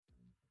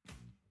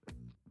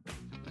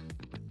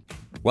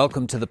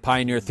Welcome to the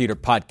Pioneer Theatre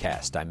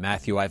Podcast. I'm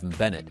Matthew Ivan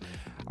Bennett.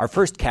 Our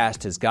first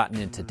cast has gotten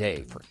in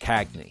today for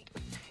Cagney.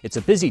 It's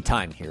a busy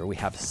time here. We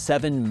have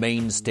 7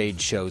 main stage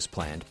shows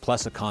planned,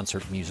 plus a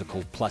concert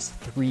musical, plus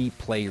 3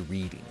 play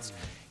readings.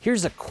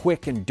 Here's a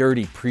quick and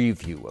dirty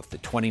preview of the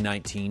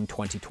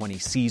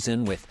 2019-2020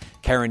 season with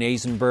Karen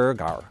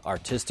Eisenberg, our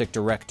artistic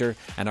director,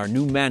 and our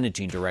new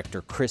managing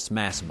director, Chris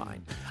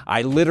Massimine.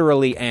 I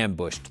literally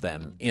ambushed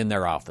them in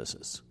their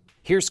offices.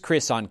 Here's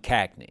Chris on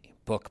Cagney.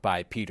 Book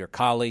by Peter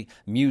Colley,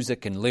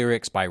 music and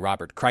lyrics by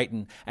Robert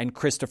Crichton, and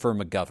Christopher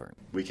McGovern.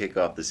 We kick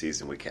off the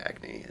season with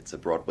Cagney. It's a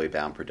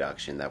Broadway-bound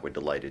production that we're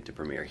delighted to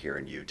premiere here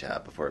in Utah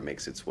before it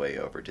makes its way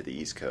over to the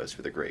East Coast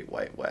for the Great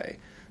White Way.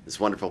 This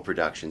wonderful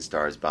production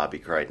stars Bobby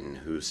Crichton,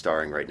 who's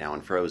starring right now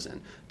in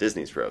Frozen,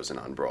 Disney's Frozen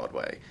on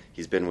Broadway.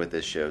 He's been with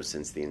this show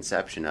since the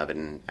inception of it,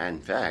 and in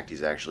fact,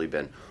 he's actually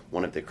been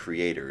one of the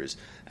creators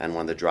and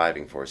one of the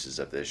driving forces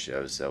of this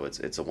show, so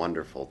it's a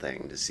wonderful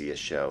thing to see a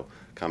show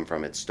come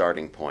from its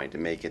starting point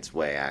and make its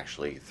way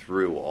actually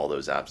through all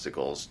those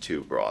obstacles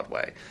to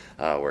Broadway.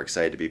 We're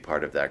excited to be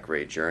part of that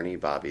great journey.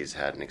 Bobby's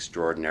had an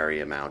extraordinary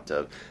amount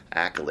of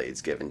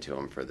accolades given to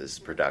him for this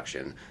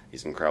production.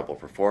 He's an incredible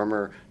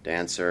performer,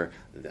 dancer.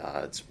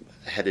 It's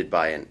headed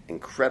by an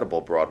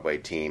incredible Broadway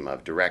team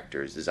of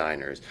directors,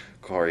 designers,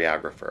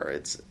 choreographer.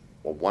 It's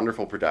a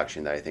wonderful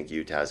production that I think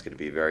Utah is going to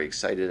be very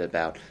excited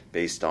about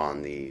based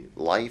on the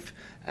life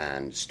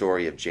and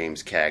story of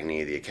James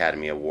Cagney, the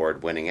Academy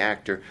Award-winning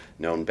actor,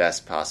 known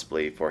best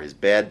possibly for his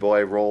bad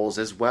boy roles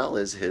as well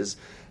as his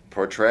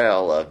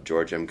portrayal of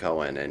George M.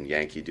 Cohan in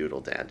Yankee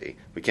Doodle Dandy.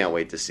 We can't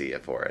wait to see you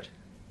for it.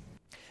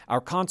 Our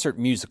concert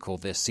musical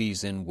this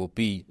season will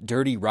be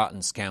Dirty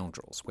Rotten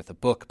Scoundrels, with a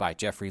book by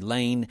Jeffrey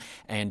Lane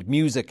and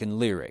music and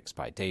lyrics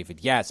by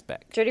David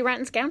Yazbek. Dirty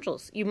Rotten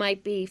Scoundrels. You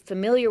might be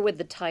familiar with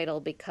the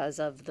title because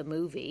of the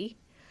movie,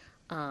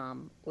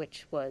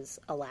 which was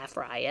a laugh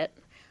riot.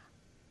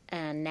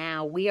 And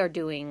now we are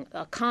doing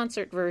a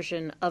concert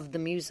version of the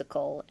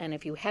musical. And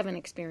if you haven't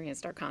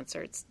experienced our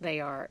concerts, they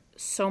are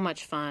so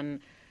much fun.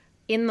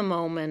 In the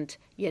moment,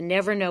 you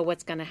never know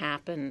what's going to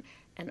happen.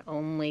 And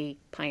only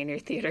Pioneer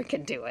Theatre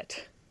can do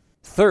it.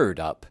 Third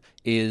up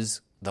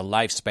is The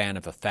Lifespan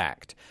of a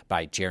Fact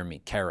by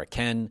Jeremy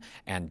Caraken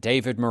and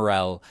David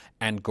Morrell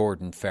and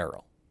Gordon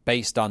Farrell,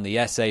 based on the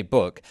essay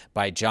book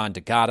by John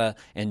DeGatta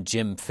and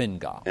Jim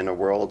Fingal. In a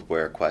world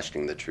where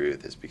questioning the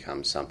truth has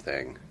become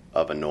something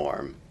of a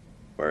norm,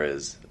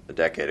 whereas a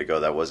decade ago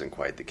that wasn't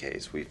quite the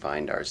case, we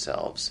find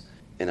ourselves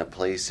in a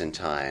place and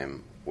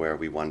time where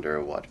we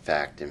wonder what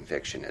fact and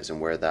fiction is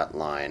and where that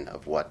line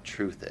of what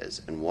truth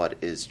is and what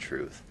is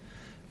truth.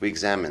 We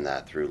examine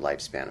that through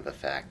Lifespan of a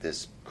Fact,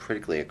 this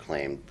critically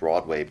acclaimed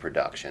Broadway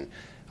production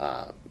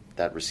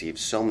that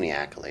receives so many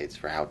accolades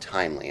for how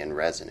timely and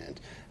resonant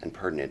and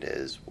pertinent it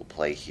is will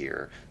play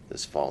here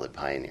this fall at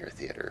Pioneer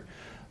Theatre.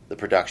 The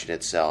production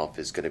itself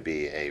is going to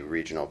be a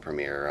regional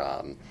premiere.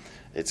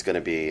 It's going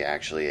to be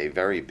actually a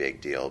very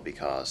big deal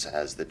because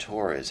as the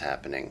tour is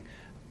happening,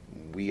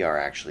 we are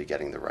actually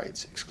getting the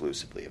rights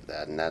exclusively of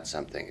that, and that's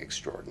something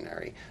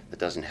extraordinary that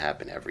doesn't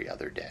happen every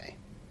other day.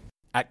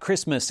 At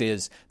Christmas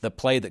is The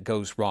Play That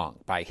Goes Wrong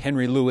by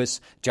Henry Lewis,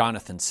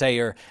 Jonathan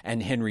Sayer,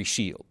 and Henry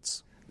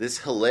Shields. This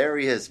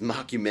hilarious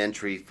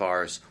mockumentary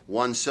farce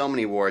won so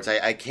many awards,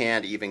 I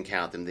can't even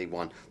count them. They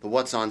won the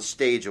What's on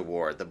Stage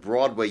Award, the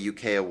Broadway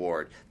UK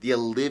Award, the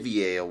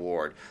Olivier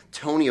Award,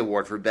 Tony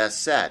Award for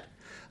Best Set.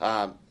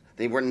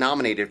 They were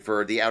nominated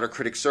for the Outer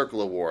Critics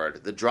Circle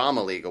Award, the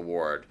Drama League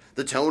Award,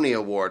 the Tony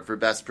Award for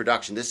Best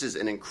Production. This is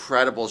an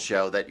incredible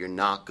show that you're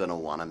not going to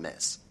want to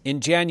miss. In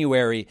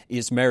January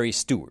is Mary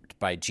Stuart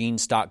by Jean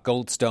Stott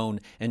Goldstone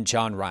and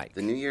John Wright.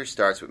 The new year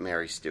starts with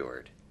Mary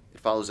Stuart.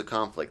 It follows a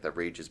conflict that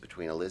rages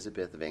between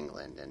Elizabeth of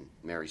England and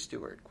Mary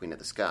Stuart, Queen of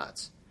the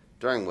Scots,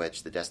 during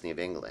which the destiny of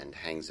England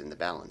hangs in the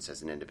balance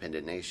as an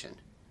independent nation.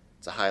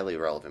 It's a highly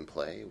relevant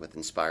play with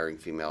inspiring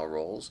female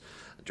roles,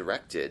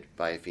 directed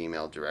by a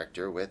female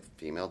director with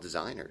female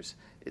designers.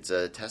 It's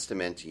a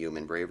testament to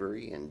human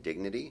bravery and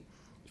dignity.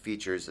 It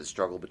features a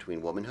struggle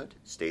between womanhood,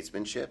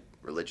 statesmanship,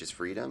 religious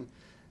freedom,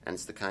 and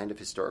it's the kind of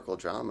historical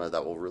drama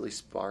that will really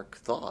spark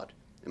thought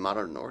in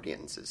modern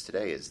audiences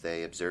today as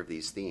they observe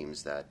these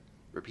themes that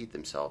repeat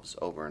themselves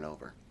over and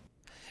over.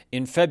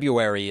 In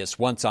February is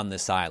Once on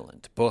This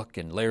Island, book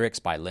and lyrics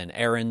by Lynn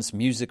Ahrens,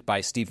 music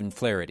by Stephen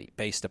Flaherty,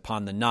 based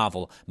upon the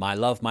novel My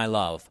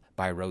Love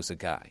by Rosa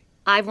Guy.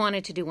 I've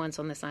wanted to do Once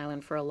on This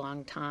Island for a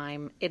long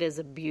time. It is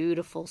a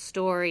beautiful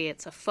story.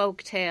 It's a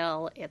folk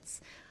tale.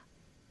 It's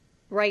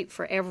right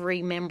for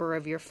every member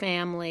of your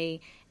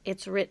family.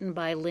 It's written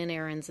by Lynn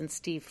Ahrens and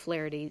Steve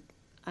Flaherty,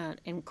 an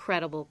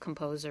incredible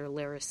composer,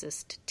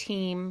 lyricist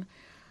team.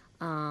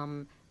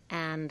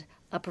 And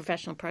a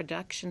professional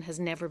production has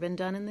never been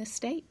done in this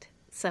state.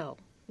 So,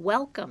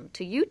 welcome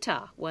to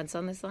Utah, Once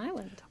on This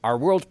Island. Our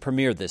world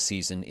premiere this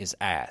season is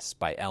Ass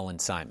by Ellen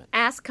Simon.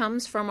 Ass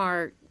comes from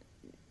our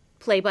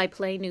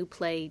play-by-play new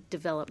play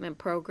development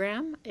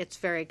program. It's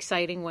very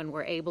exciting when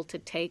we're able to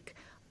take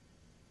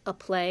a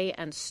play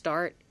and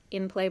start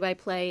in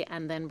play-by-play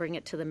and then bring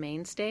it to the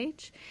main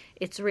stage.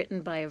 It's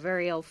written by a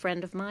very old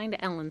friend of mine,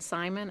 Ellen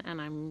Simon,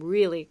 and I'm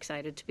really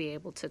excited to be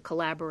able to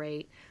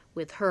collaborate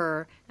with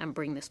her and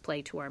bring this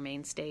play to our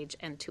main stage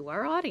and to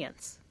our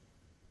audience.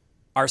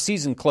 Our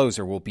season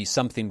closer will be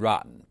Something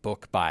Rotten,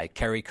 book by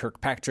Kerry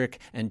Kirkpatrick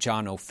and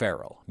John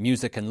O'Farrell,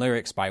 music and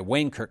lyrics by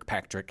Wayne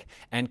Kirkpatrick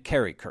and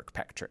Kerry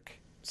Kirkpatrick.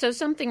 So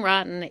Something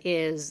Rotten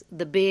is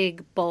the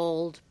big,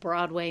 bold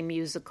Broadway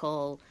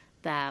musical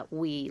that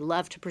we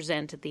love to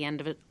present at the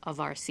end of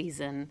our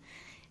season.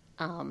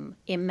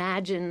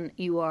 Imagine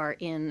you are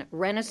in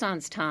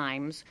Renaissance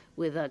times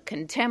with a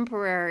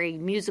contemporary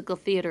musical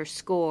theater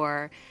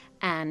score,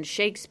 and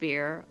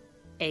Shakespeare,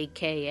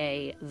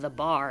 a.k.a. the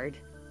Bard,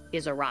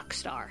 is a rock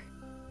star.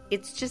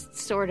 It's just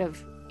sort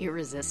of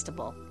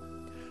irresistible.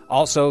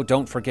 Also,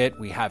 don't forget,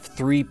 we have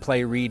 3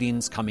 play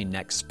readings coming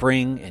next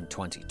spring in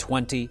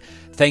 2020.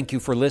 Thank you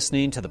for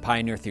listening to the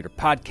Pioneer Theater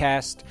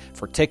Podcast.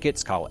 For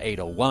tickets, call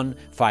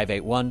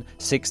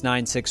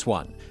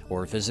 801-581-6961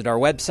 or visit our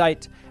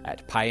website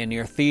at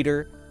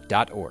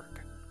pioneertheater.org.